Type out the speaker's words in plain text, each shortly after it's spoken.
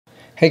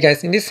Hey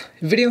guys, in this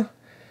video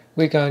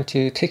we're going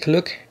to take a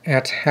look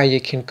at how you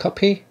can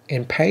copy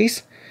and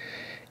paste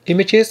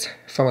images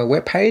from a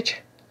web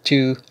page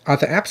to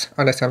other apps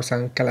on the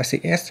Samsung Galaxy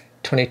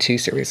S22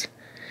 series.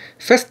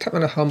 First, tap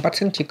on the home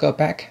button to go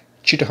back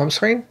to the home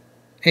screen,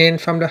 and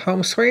from the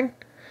home screen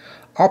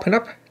open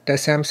up the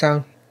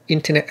Samsung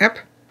Internet app.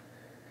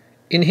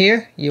 In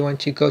here you want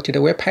to go to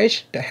the web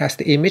page that has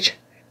the image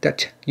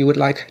that you would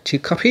like to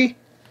copy,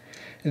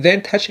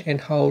 then touch and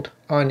hold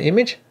on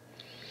image.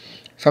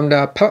 From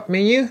the pop-up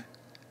menu,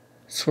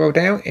 scroll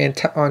down and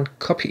tap on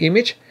copy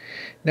image.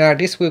 Now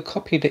this will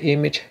copy the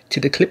image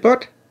to the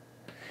clipboard.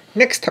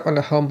 Next, tap on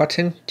the home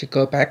button to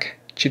go back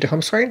to the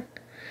home screen.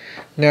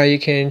 Now you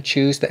can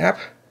choose the app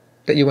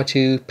that you want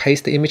to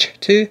paste the image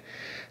to.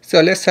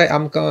 So let's say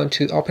I'm going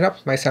to open up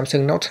my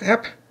Samsung Note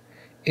app.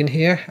 In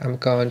here I'm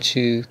going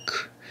to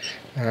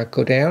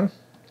go down.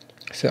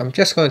 So I'm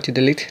just going to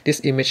delete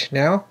this image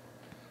now.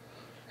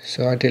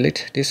 So I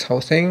delete this whole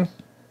thing.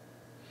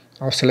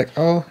 I'll select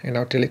all and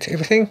I'll delete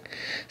everything.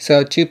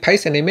 So to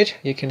paste an image,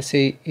 you can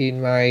see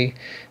in my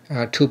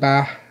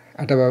toolbar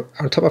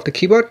on top of the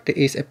keyboard there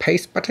is a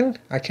paste button.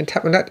 I can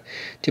tap on that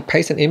to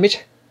paste an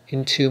image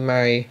into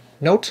my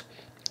note.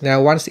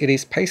 Now once it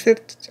is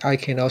pasted, I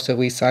can also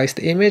resize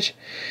the image.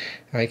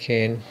 I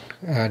can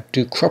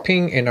do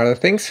cropping and other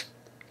things.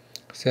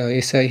 So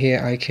you say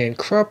here I can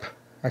crop.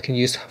 I can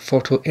use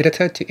photo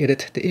editor to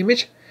edit the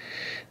image.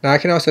 Now I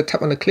can also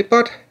tap on the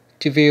clipboard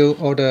to view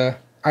all the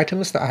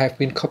items that I have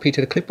been copied to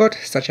the clipboard,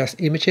 such as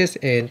images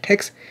and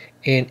text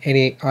and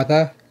any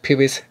other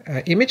previous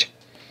image.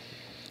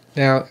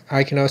 Now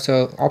I can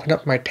also open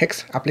up my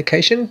text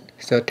application,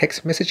 so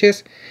text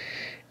messages,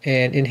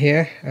 and in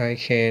here I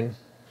can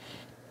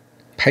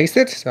paste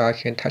it. So I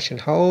can touch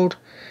and hold,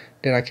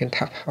 then I can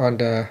tap on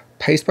the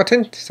paste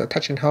button, so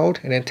touch and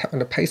hold and then tap on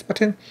the paste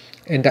button,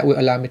 and that will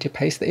allow me to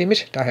paste the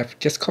image that I have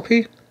just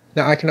copied.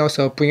 Now I can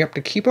also bring up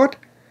the keyboard,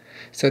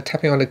 so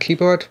tapping on the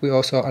keyboard will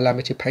also allow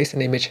me to paste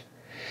an image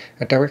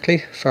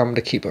directly from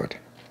the keyboard.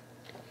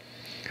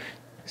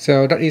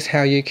 So that is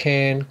how you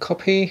can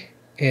copy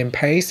and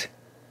paste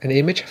an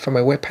image from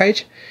a web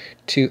page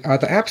to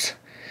other apps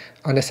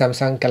on the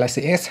Samsung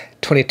Galaxy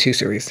S22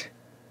 series.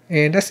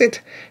 And that's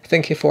it.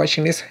 Thank you for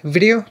watching this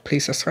video.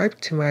 Please subscribe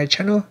to my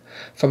channel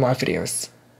for more videos.